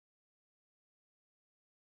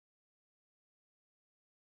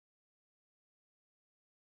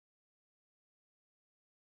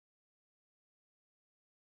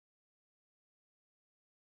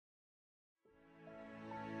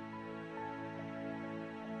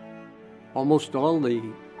Almost all the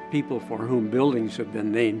people for whom buildings have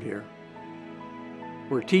been named here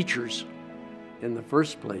were teachers in the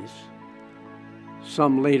first place.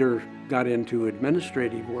 Some later got into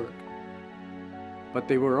administrative work, but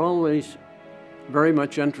they were always very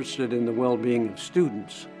much interested in the well-being of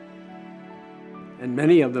students. And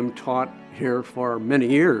many of them taught here for many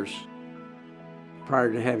years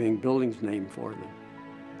prior to having buildings named for them.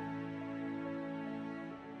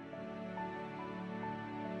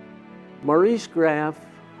 Maurice Graff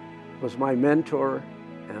was my mentor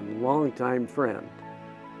and longtime friend.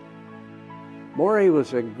 Maury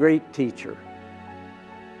was a great teacher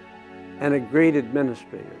and a great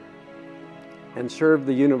administrator and served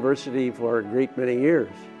the university for a great many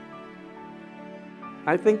years.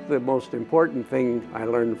 I think the most important thing I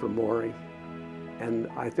learned from Maury, and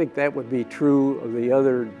I think that would be true of the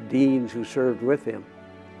other deans who served with him,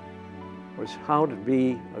 was how to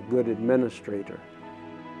be a good administrator.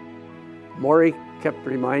 Maury kept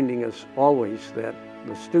reminding us always that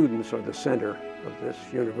the students are the center of this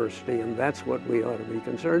university, and that's what we ought to be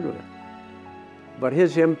concerned with. But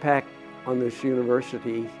his impact on this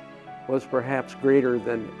university was perhaps greater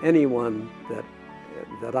than anyone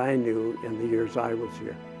that I knew in the years I was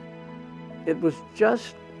here. It was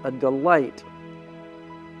just a delight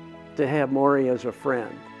to have Maury as a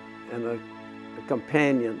friend and a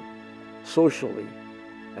companion socially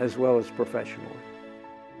as well as professionally.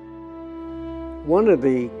 One of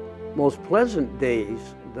the most pleasant days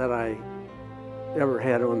that I ever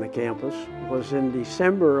had on the campus was in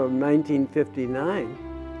December of 1959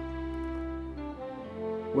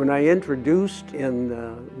 when I introduced in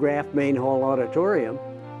the Graff Main Hall auditorium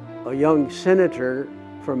a young senator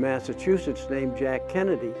from Massachusetts named Jack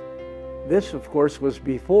Kennedy. This, of course, was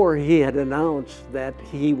before he had announced that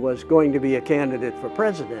he was going to be a candidate for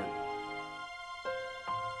president.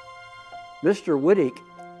 Mr. Wittich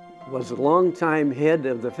was the longtime head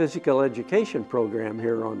of the physical education program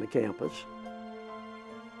here on the campus.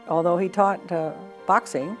 Although he taught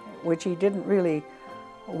boxing, which he didn't really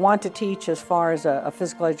want to teach as far as a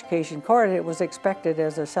physical education course, it was expected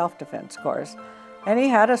as a self-defense course. And he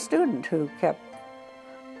had a student who kept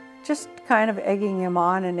just kind of egging him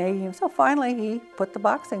on and egging him. So finally he put the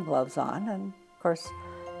boxing gloves on, and of course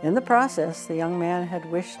in the process the young man had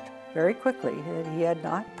wished very quickly that he had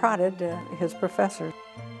not prodded his professor.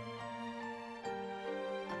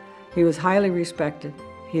 He was highly respected.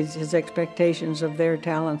 His expectations of their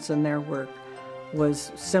talents and their work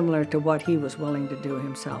was similar to what he was willing to do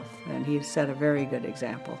himself, and he set a very good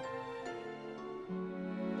example.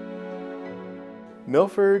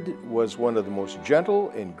 Milford was one of the most gentle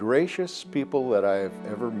and gracious people that I have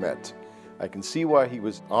ever met. I can see why he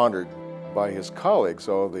was honored by his colleagues.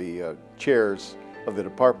 All the chairs of the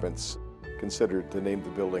departments considered to name the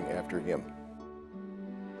building after him.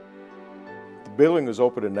 The building was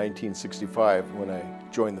opened in 1965 when I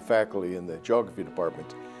joined the faculty in the geography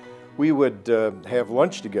department. We would have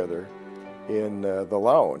lunch together in the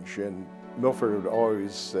lounge, and Milford would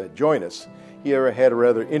always join us. He had a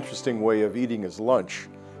rather interesting way of eating his lunch.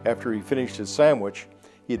 After he finished his sandwich,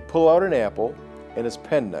 he'd pull out an apple and his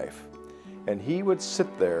penknife, and he would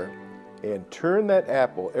sit there and turn that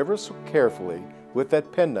apple ever so carefully with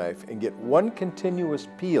that penknife and get one continuous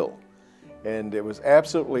peel, and it was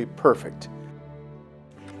absolutely perfect.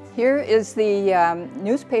 Here is the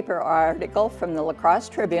newspaper article from the La Crosse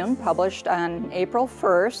Tribune, published on April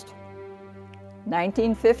 1st,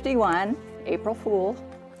 1951, April Fool.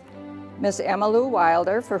 Miss Emma Lou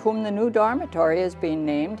Wilder, for whom the new dormitory is being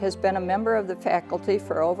named, has been a member of the faculty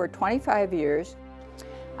for over 25 years.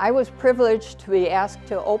 I was privileged to be asked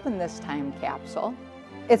to open this time capsule.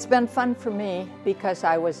 It's been fun for me because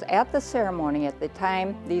I was at the ceremony at the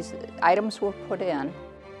time these items were put in.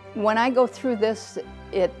 When I go through this,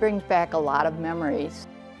 it brings back a lot of memories.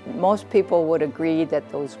 Most people would agree that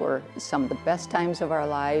those were some of the best times of our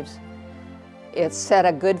lives. It set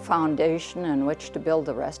a good foundation on which to build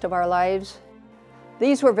the rest of our lives.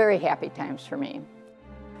 These were very happy times for me.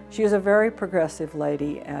 She was a very progressive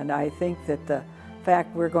lady, and I think that the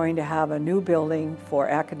fact we're going to have a new building for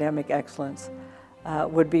academic excellence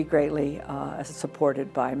would be greatly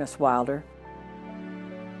supported by Miss Wilder.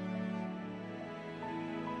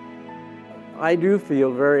 I do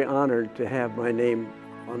feel very honored to have my name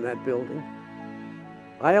on that building.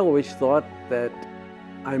 I always thought that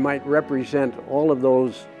I might represent all of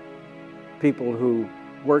those people who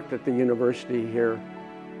worked at the university here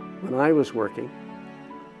when I was working,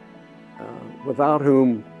 without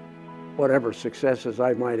whom whatever successes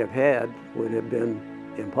I might have had would have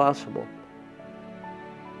been impossible.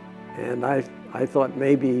 And I thought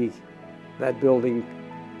maybe that building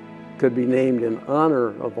could be named in honor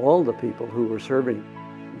of all the people who were serving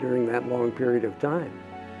during that long period of time.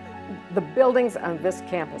 The buildings on this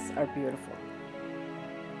campus are beautiful,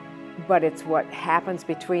 but it's what happens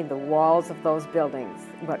between the walls of those buildings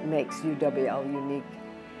what makes UWL unique.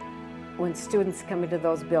 When students come into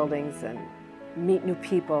those buildings and meet new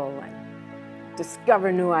people and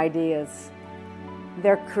discover new ideas,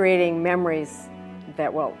 they're creating memories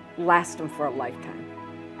that will last them for a lifetime.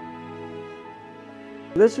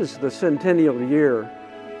 This is the centennial year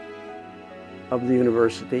of the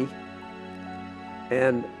university,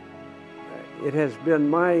 and it has been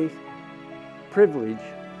my privilege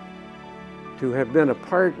to have been a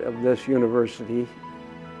part of this university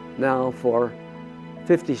now for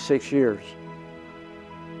 56 years,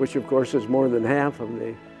 which of course is more than half of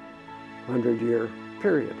the 100-year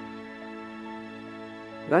period.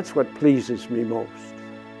 That's what pleases me most.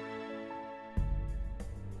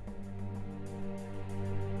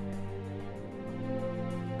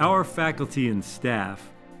 Our faculty and staff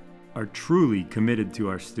are truly committed to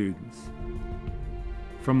our students.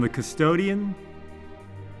 From the custodian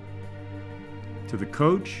to the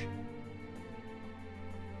coach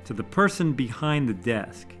to the person behind the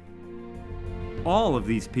desk, all of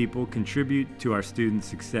these people contribute to our students'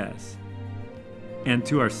 success and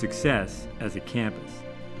to our success as a campus.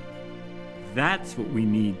 That's what we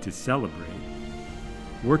need to celebrate,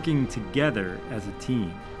 working together as a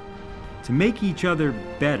team to make each other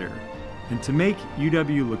better and to make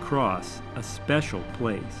UW-La Crosse a special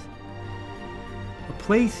place. A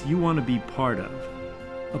place you want to be part of,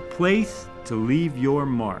 a place to leave your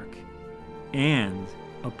mark, and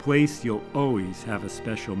a place you'll always have a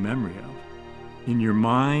special memory of, in your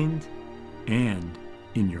mind and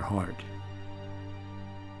in your heart.